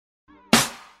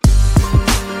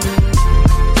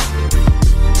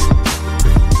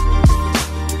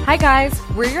Hi guys,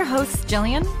 we're your hosts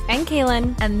Jillian and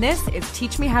Kaylin, and this is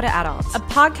Teach Me How to Adult, a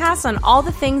podcast on all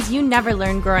the things you never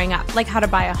learned growing up, like how to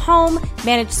buy a home,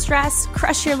 manage stress,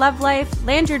 crush your love life,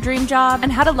 land your dream job,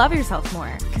 and how to love yourself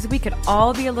more, because we could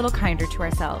all be a little kinder to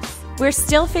ourselves. We're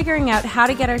still figuring out how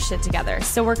to get our shit together,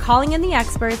 so we're calling in the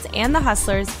experts and the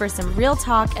hustlers for some real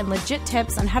talk and legit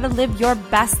tips on how to live your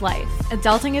best life.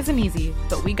 Adulting isn't easy,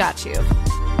 but we got you.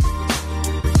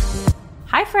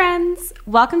 Hi friends!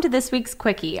 Welcome to this week's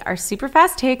Quickie, our super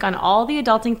fast take on all the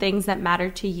adulting things that matter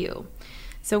to you.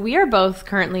 So we are both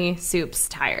currently soups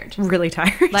tired. Really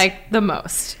tired. Like the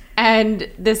most. And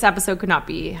this episode could not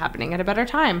be happening at a better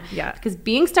time. Yeah. Because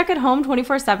being stuck at home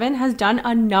 24/7 has done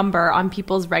a number on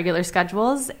people's regular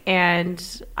schedules,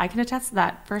 and I can attest to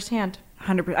that firsthand.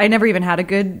 100%. I never even had a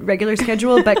good regular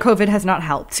schedule, but COVID has not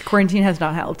helped. Quarantine has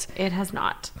not helped. It has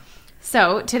not.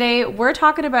 So today we're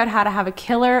talking about how to have a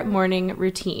killer morning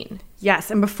routine.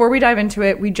 Yes, and before we dive into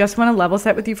it, we just want to level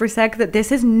set with you for a sec that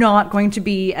this is not going to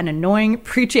be an annoying,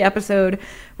 preachy episode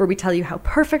where we tell you how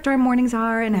perfect our mornings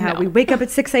are and how we wake up at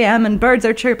 6 a.m. and birds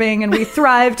are chirping and we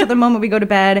thrive to the moment we go to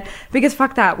bed. Because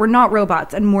fuck that, we're not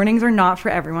robots and mornings are not for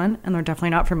everyone, and they're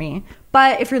definitely not for me.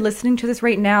 But if you're listening to this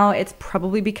right now, it's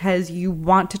probably because you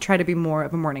want to try to be more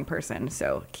of a morning person.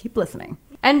 So keep listening.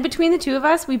 And between the two of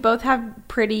us, we both have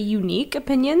pretty unique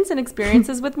opinions and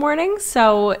experiences with mornings.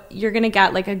 So you're going to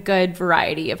get like a good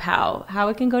variety of how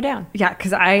it can go down. Yeah,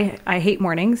 because I hate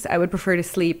mornings. I would prefer to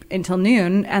sleep until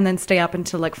noon and then stay up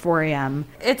until like 4 a.m.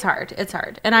 It's hard.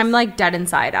 And I'm like dead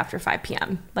inside after 5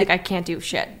 p.m. Like I can't do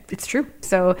shit. It's true.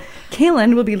 So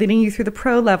Kaylin will be leading you through the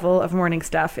pro level of morning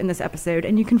stuff in this episode.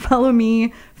 And you can follow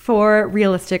me for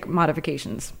realistic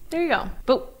modifications. There you go.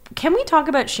 But can we talk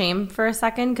about shame for a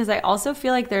second? Because I also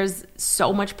feel like there's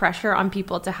so much pressure on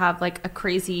people to have like a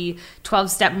crazy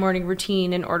 12-step morning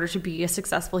routine in order to be a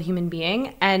successful human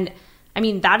being. And I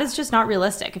mean, that is just not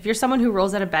realistic. If you're someone who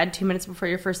rolls out of bed 2 minutes before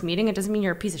your first meeting, it doesn't mean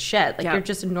you're a piece of shit. Like You're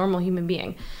just a normal human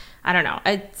being. I don't know.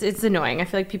 It's annoying. I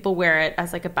feel like people wear it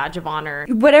as like a badge of honor.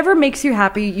 Whatever makes you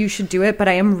happy, you should do it. But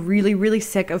I am really, really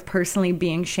sick of personally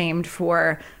being shamed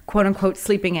for quote unquote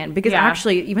sleeping in. Because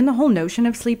actually, even the whole notion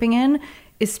of sleeping in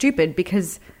is stupid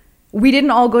because we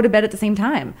didn't all go to bed at the same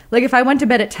time. Like if I went to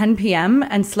bed at 10 p.m.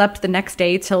 and slept the next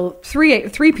day till 3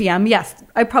 p.m., yes,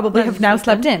 I probably have now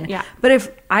slept in. Yeah. But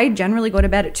if I generally go to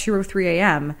bed at 2 or 3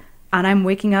 a.m. and I'm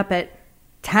waking up at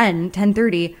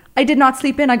 10:30, I did not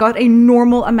sleep in. I got a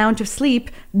normal amount of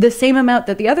sleep, the same amount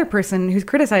that the other person who's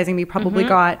criticizing me probably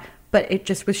got, but it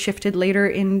just was shifted later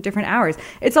in different hours.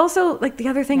 It's also like the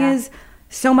other thing is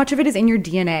so much of it is in your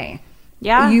DNA.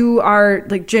 Yeah. You are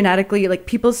like genetically, like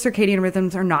people's circadian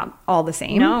rhythms are not all the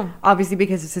same. No. Obviously,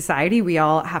 because of society, we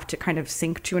all have to kind of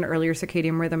sync to an earlier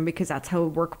circadian rhythm because that's how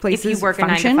workplaces function. If you work a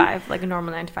 9 to 5, like a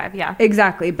normal 9 to 5, yeah.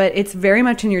 Exactly. But it's very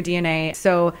much in your DNA.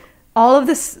 So all of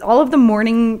the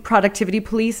morning productivity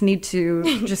police need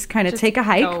to just kind of take a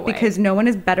hike because no one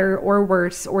is better or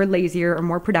worse or lazier or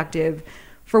more productive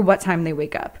for what time they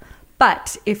wake up.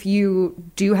 But if you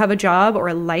do have a job or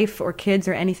a life or kids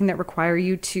or anything that require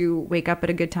you to wake up at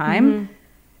a good time,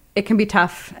 it can be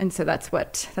tough. And so that's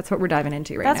what we're diving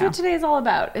into right now. That's what today is all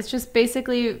about. It's just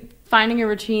basically finding a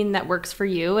routine that works for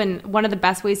you. And one of the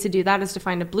best ways to do that is to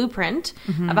find a blueprint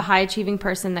of a high achieving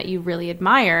person that you really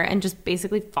admire and just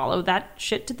basically follow that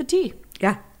shit to the T.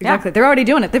 Yeah, exactly. Yeah. They're already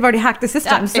doing it. They've already hacked the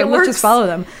system. So let's just follow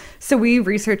them. So we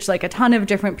researched like a ton of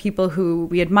different people who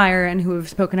we admire and who have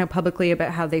spoken out publicly about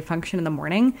how they function in the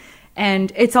morning.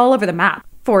 And it's all over the map.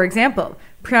 For example,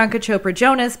 Priyanka Chopra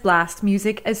Jonas blasts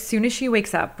music as soon as she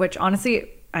wakes up, which honestly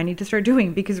I need to start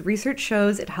doing because research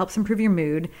shows it helps improve your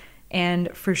mood.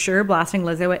 And for sure, blasting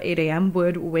Lizzo at 8 a.m.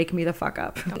 would wake me the fuck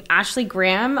up. Ashley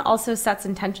Graham also sets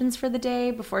intentions for the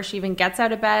day before she even gets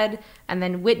out of bed. And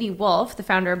then Whitney Wolf, the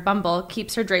founder of Bumble,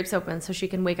 keeps her drapes open so she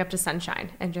can wake up to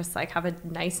sunshine and just like have a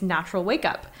nice natural wake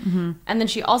up. And then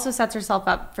she also sets herself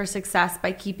up for success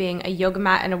by keeping a yoga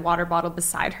mat and a water bottle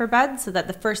beside her bed so that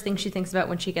the first thing she thinks about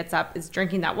when she gets up is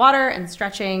drinking that water and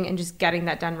stretching and just getting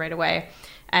that done right away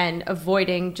and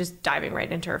avoiding just diving right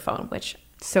into her phone, which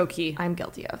so key. I'm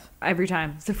guilty of. Every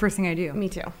time. It's the first thing I do. Me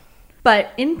too.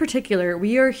 But in particular,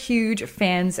 we are huge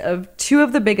fans of two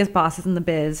of the biggest bosses in the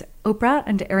biz, Oprah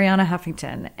and Arianna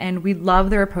Huffington, and we love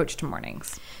their approach to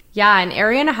mornings. Yeah, and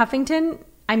Arianna Huffington,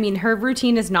 I mean, her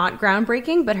routine is not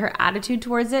groundbreaking, but her attitude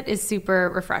towards it is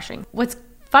super refreshing. What's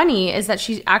funny is that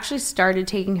she actually started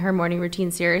taking her morning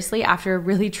routine seriously after a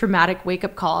really traumatic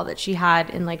wake-up call that she had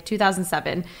in like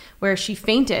 2007, where she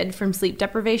fainted from sleep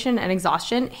deprivation and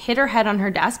exhaustion, hit her head on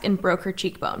her desk, and broke her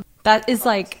cheekbone. That is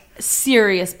like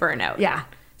serious burnout. Yeah.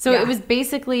 So it was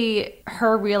basically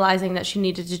her realizing that she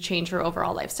needed to change her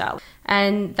overall lifestyle.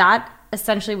 And that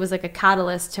essentially was like a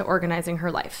catalyst to organizing her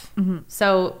life.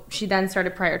 So she then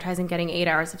started prioritizing getting 8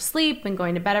 hours of sleep and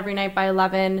going to bed every night by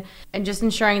 11 and just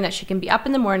ensuring that she can be up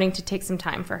in the morning to take some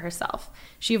time for herself.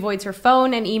 She avoids her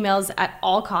phone and emails at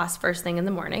all costs first thing in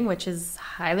the morning, which is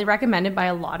highly recommended by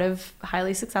a lot of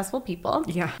highly successful people.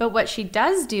 Yeah. But what she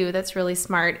does do that's really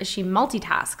smart is she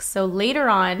multitasks. So later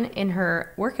on in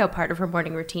her workout part of her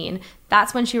morning routine,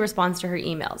 that's when she responds to her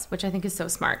emails, which I think is so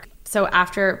smart. So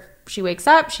after she wakes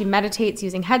up, she meditates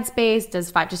using Headspace, does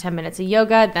 5 to 10 minutes of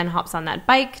yoga, then hops on that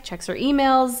bike, checks her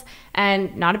emails,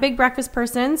 and not a big breakfast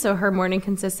person, so her morning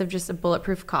consists of just a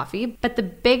bulletproof coffee. But the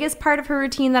biggest part of her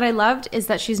routine that I loved is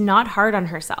that she's not hard on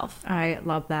herself. I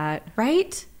love that.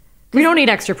 Right? We don't need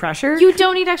extra pressure. You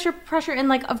don't need extra pressure. And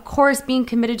like, of course, being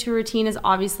committed to a routine is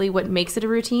obviously what makes it a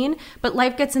routine, but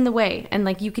life gets in the way. And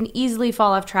like, you can easily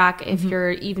fall off track if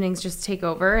your evenings just take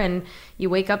over and you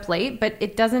wake up late, but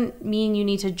it doesn't mean you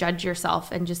need to judge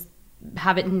yourself and just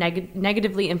have it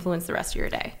negatively influence the rest of your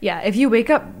day. Yeah, if you wake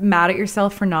up mad at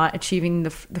yourself for not achieving the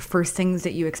first things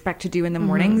that you expect to do in the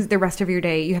mornings, the rest of your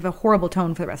day, you have a horrible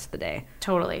tone for the rest of the day.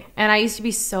 Totally. And I used to be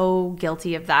so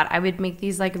guilty of that. I would make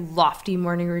these like lofty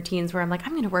morning routines where I'm like,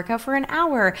 I'm going to work out for an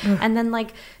hour and then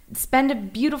like spend a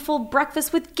beautiful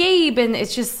breakfast with Gabe. And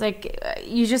it's just like,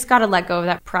 you just got to let go of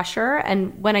that pressure.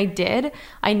 And when I did,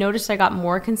 I noticed I got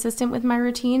more consistent with my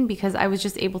routine because I was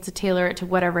just able to tailor it to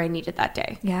whatever I needed that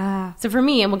day. Yeah. So for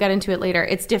me, and we'll get into it later,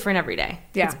 it's different every day.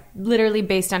 Yeah. It's literally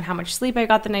based on how much sleep I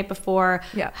got the night before,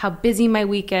 how busy my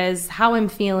week is, how I'm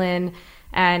feeling.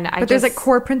 But there's like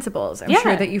core principles, I'm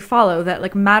sure, that you follow that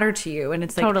like matter to you. And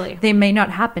it's like, they may not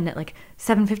happen at like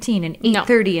 7:15 and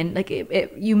 8:30. And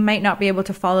like you might not be able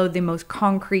to follow the most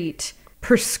concrete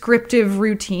prescriptive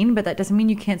routine, but that doesn't mean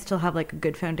you can't still have like a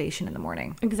good foundation in the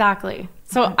morning. Exactly.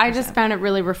 So 100%. I just found it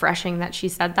really refreshing that she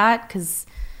said that, because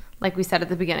like we said at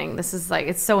the beginning, this is like,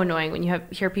 it's so annoying when you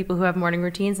hear people who have morning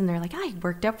routines and they're like, I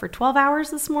worked out for 12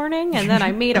 hours this morning and then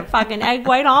I made a fucking egg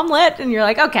white omelet. And you're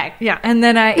like, okay. Yeah. And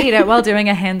then I ate it while doing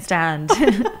a handstand.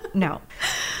 No.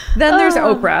 Then there's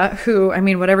Oprah, who, I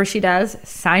mean, whatever she does,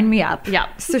 sign me up. Yeah.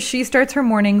 So she starts her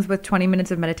mornings with 20 minutes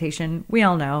of meditation. We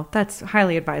all know that's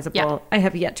highly advisable. Yeah. I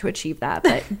have yet to achieve that,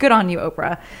 but good on you,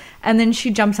 Oprah. And then she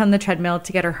jumps on the treadmill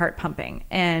to get her heart pumping.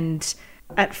 And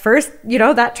at first,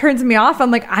 that turns me off.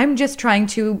 I'm like, I'm just trying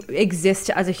to exist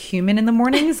as a human in the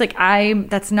mornings. Like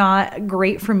that's not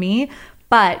great for me.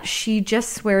 But she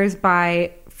just swears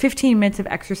by 15 minutes of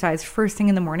exercise first thing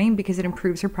in the morning because it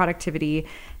improves her productivity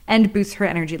and boosts her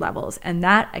energy levels. And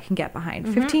that I can get behind.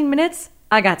 15 minutes,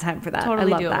 I got time for that.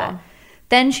 Totally I love doable. that.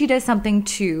 Then she does something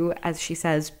to, as she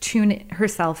says, tune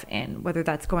herself in, whether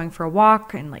that's going for a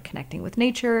walk and like connecting with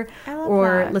nature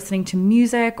or listening to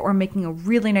music or making a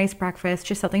really nice breakfast,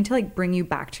 just something to like bring you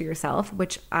back to yourself,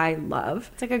 which I love.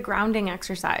 It's like a grounding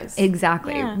exercise.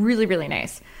 Exactly. Yeah. Really, really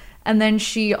nice. And then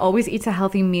she always eats a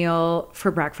healthy meal for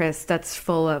breakfast that's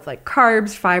full of like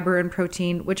carbs, fiber, and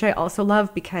protein, which I also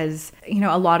love because,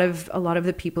 a lot of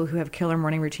the people who have killer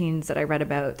morning routines that I read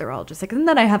about, they're all just like, and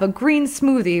then I have a green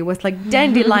smoothie with like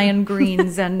dandelion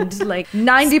greens and like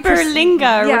 90%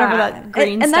 Spirulina or whatever that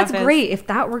green and stuff that's is. great. If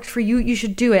that works for you, you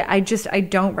should do it. I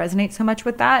don't resonate so much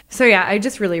with that. So yeah, I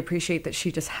just really appreciate that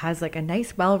she just has like a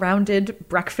nice, well-rounded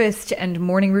breakfast and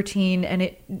morning routine, and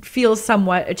it feels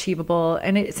somewhat achievable,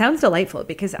 and it sounds delightful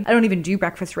because I don't even do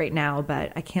breakfast right now,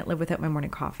 but I can't live without my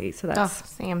morning coffee. So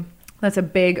that's a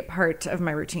big part of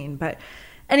my routine. But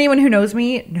anyone who knows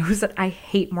me knows that I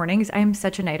hate mornings. I am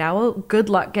such a night owl. Good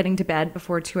luck getting to bed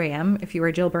before 2 a.m. if you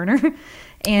are Jill Burner.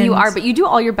 And you are, but you do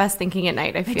all your best thinking at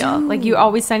night, I feel. Like you're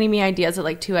always sending me ideas at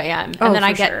like 2 a.m. And then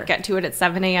I get to it at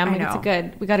 7 a.m.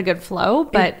 and we got a good flow,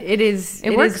 but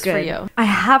it works for you. I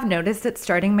have noticed that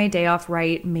starting my day off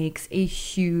right makes a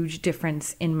huge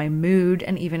difference in my mood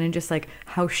and even in just like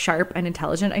how sharp and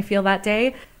intelligent I feel that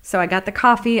day. So I got the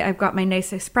coffee, I've got my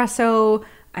nice espresso,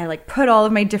 I like put all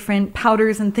of my different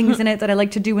powders and things in it that I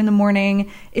like to do in the morning.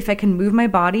 If I can move my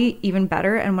body, even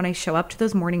better. And when I show up to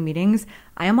those morning meetings,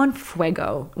 I am on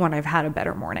fuego when I've had a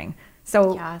better morning.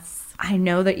 So I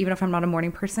know that even if I'm not a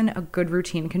morning person, a good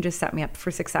routine can just set me up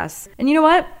for success. And you know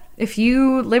what? If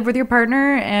you live with your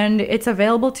partner and it's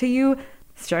available to you,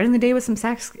 starting the day with some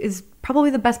sex is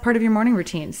probably the best part of your morning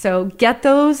routine. So get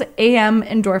those AM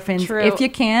endorphins if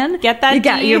you can. Get that. You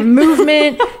got your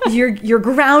movement. you're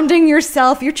grounding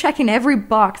yourself. You're checking every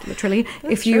box, literally.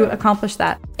 That's you accomplish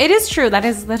that. It is true. That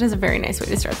is a very nice way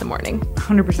to start the morning.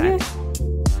 100%. Yeah.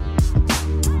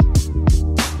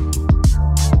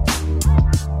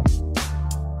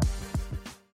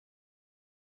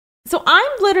 So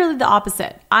I'm literally the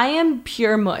opposite. I am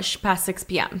pure mush past 6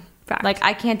 p.m. Fact. Like,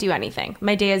 I can't do anything.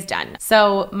 My day is done.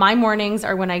 So my mornings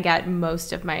are when I get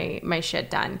most of my shit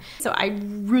done. So I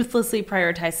ruthlessly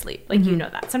prioritize sleep. Like, you know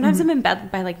that. Sometimes I'm in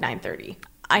bed by like 9:30.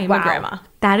 I am a grandma.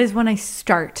 That is when I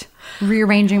start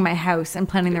rearranging my house and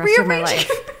planning the rest of my life.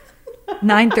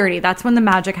 9:30. That's when the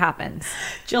magic happens.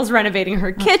 Jill's renovating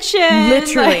her kitchen.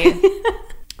 Literally.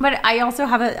 But I also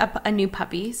have a new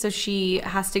puppy, so she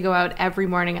has to go out every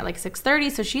morning at like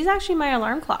 6:30. So she's actually my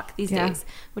alarm clock these days,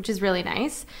 which is really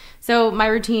nice. So my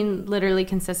routine literally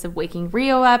consists of waking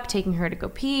Rio up, taking her to go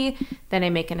pee. Then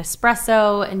I make an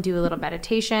espresso and do a little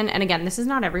meditation. And again, this is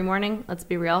not every morning. Let's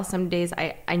be real. Some days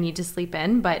I need to sleep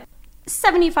in, but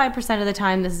 75% of the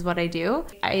time, this is what I do.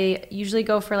 I usually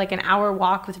go for like an hour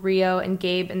walk with Rio and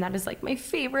Gabe, and that is like my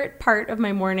favorite part of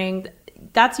my morning.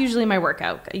 That's usually my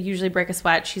workout. I usually break a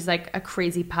sweat. She's like a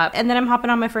crazy pup. And then I'm hopping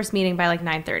on my first meeting by like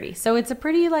 9:30. So it's a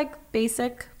pretty like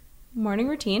basic morning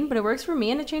routine, but it works for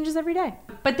me and it changes every day.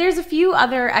 But there's a few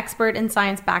other expert and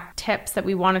science-backed tips that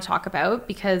we want to talk about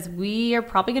because we are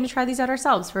probably going to try these out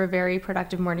ourselves for a very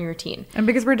productive morning routine. And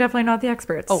because we're definitely not the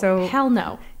experts. Oh, so hell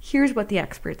no. Here's what the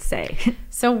experts say.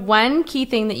 So one key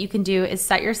thing that you can do is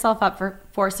set yourself up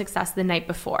for success the night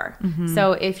before.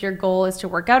 So if your goal is to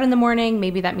work out in the morning,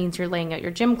 maybe that means you're laying out your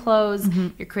gym clothes,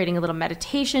 you're creating a little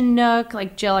meditation nook.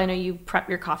 Like Jill, I know you prep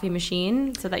your coffee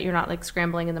machine so that you're not like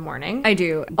scrambling in the morning. I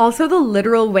do. Also, the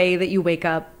literal way that you wake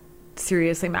up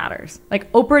seriously matters.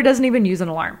 Like Oprah doesn't even use an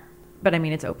alarm. But I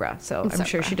mean, it's Oprah, so I'm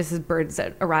sure she just has birds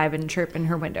that arrive and chirp in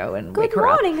her window and wake her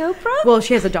up. Good morning, Oprah. Well,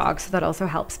 she has a dog, so that also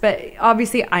helps. But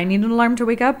obviously, I need an alarm to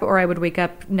wake up, or I would wake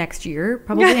up next year,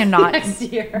 probably, and not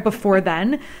before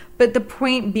then. But the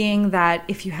point being that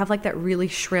if you have like that really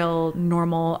shrill,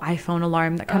 normal iPhone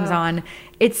alarm that comes on,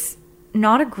 it's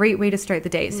not a great way to start the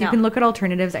day. So you can look at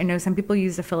alternatives. I know some people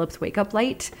use the Philips Wake Up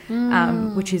Light,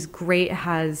 which is great. It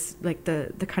has like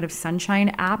the kind of sunshine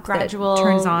app Gradual, that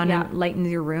turns on and lightens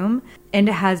your room. And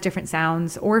it has different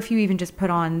sounds. Or if you even just put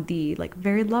on the like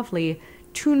very lovely,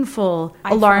 tuneful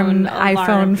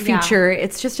iPhone feature,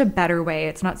 it's just a better way.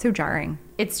 It's not so jarring.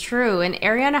 It's true. And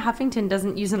Ariana Huffington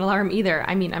doesn't use an alarm either.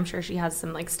 I mean, I'm sure she has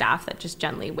some like staff that just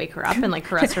gently wake her up and like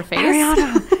caress her face.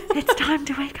 Ariana, it's time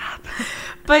to wake up.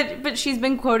 But she's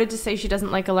been quoted to say she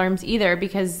doesn't like alarms either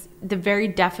because the very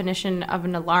definition of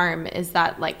an alarm is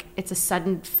that like it's a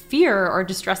sudden fear or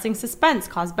distressing suspense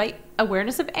caused by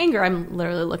awareness of anger. I'm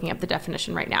literally looking up the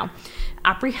definition right now.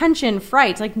 Apprehension,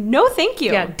 fright. Like, no, thank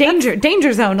you. Yeah,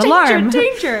 danger zone, alarm.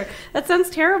 Danger. That sounds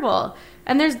terrible.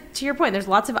 And there's, to your point, there's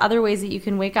lots of other ways that you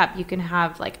can wake up. You can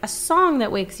have like a song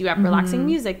that wakes you up, relaxing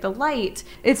music, the light.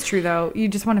 It's true though. You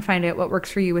just want to find out what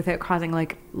works for you without causing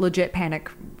like legit panic.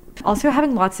 Also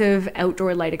having lots of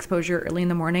outdoor light exposure early in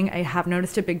the morning, I have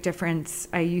noticed a big difference.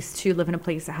 I used to live in a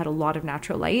place that had a lot of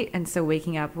natural light, and so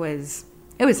waking up was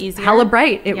easier. Hella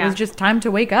bright. It was just time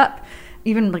to wake up.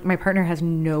 Even like my partner has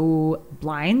no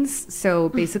blinds, so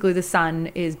basically the sun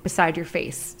is beside your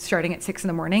face starting at 6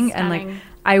 a.m. and like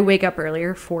I wake up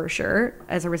earlier for sure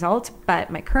as a result. But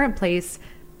my current place,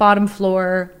 bottom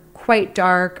floor, quite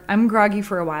dark. I'm groggy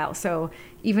for a while, so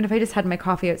even if I just had my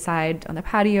coffee outside on the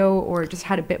patio or just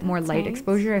had a bit more light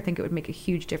exposure, I think it would make a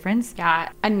huge difference. Yeah.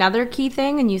 Another key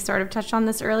thing, and you sort of touched on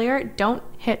this earlier, don't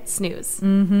hit snooze.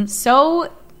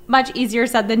 So much easier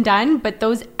said than done, but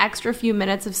those extra few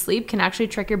minutes of sleep can actually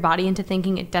trick your body into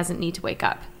thinking it doesn't need to wake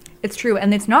up. It's true.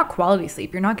 And it's not quality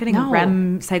sleep. You're not getting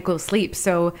REM cycle sleep.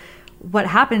 So what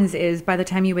happens is by the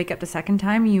time you wake up the second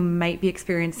time, you might be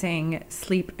experiencing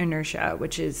sleep inertia,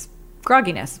 which is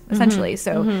grogginess, essentially.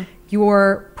 So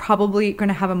you're probably going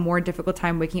to have a more difficult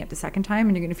time waking up the second time,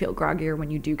 and you're going to feel groggier when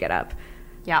you do get up.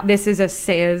 Yeah. This is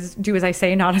a do as I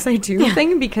say, not as I do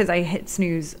thing, because I hit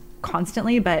snooze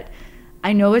constantly, but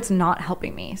I know it's not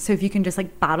helping me. So if you can just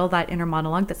like battle that inner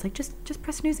monologue that's like, just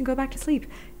press snooze and go back to sleep,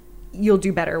 you'll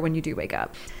do better when you do wake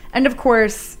up. And of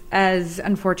course, as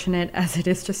unfortunate as it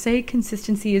is to say,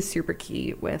 consistency is super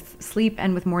key with sleep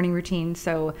and with morning routine.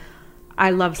 So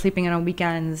I love sleeping in on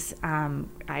weekends.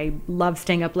 I love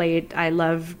staying up late. I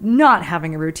love not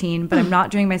having a routine, but I'm not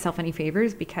doing myself any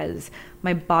favors because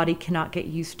my body cannot get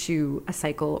used to a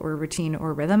cycle or a routine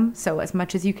or rhythm. So as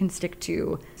much as you can stick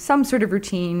to some sort of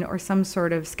routine or some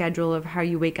sort of schedule of how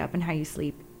you wake up and how you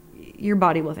sleep, your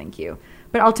body will thank you.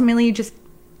 But ultimately, just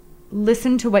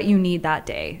listen to what you need that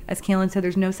day. As Kaylin said,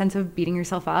 there's no sense of beating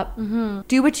yourself up.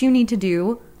 Do what you need to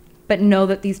do, but know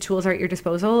that these tools are at your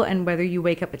disposal. And whether you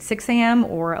wake up at 6 a.m.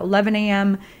 or 11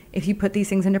 a.m., if you put these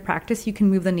things into practice, you can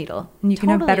move the needle and you can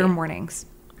have better mornings.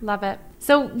 Love it.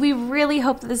 So we really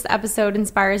hope that this episode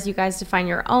inspires you guys to find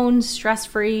your own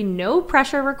stress-free, no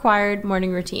pressure required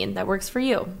morning routine that works for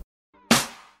you.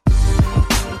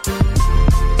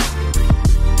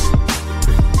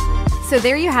 So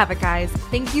there you have it, guys.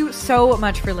 Thank you so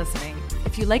much for listening.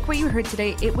 If you like what you heard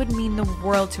today, it would mean the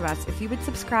world to us if you would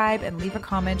subscribe and leave a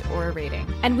comment or a rating.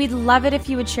 And we'd love it if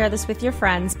you would share this with your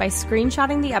friends by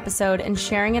screenshotting the episode and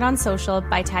sharing it on social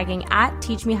by tagging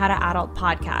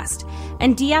 @TeachMeHowToAdult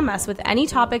and DM us with any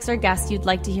topics or guests you'd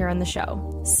like to hear on the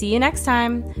show. See you next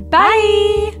time.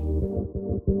 Bye!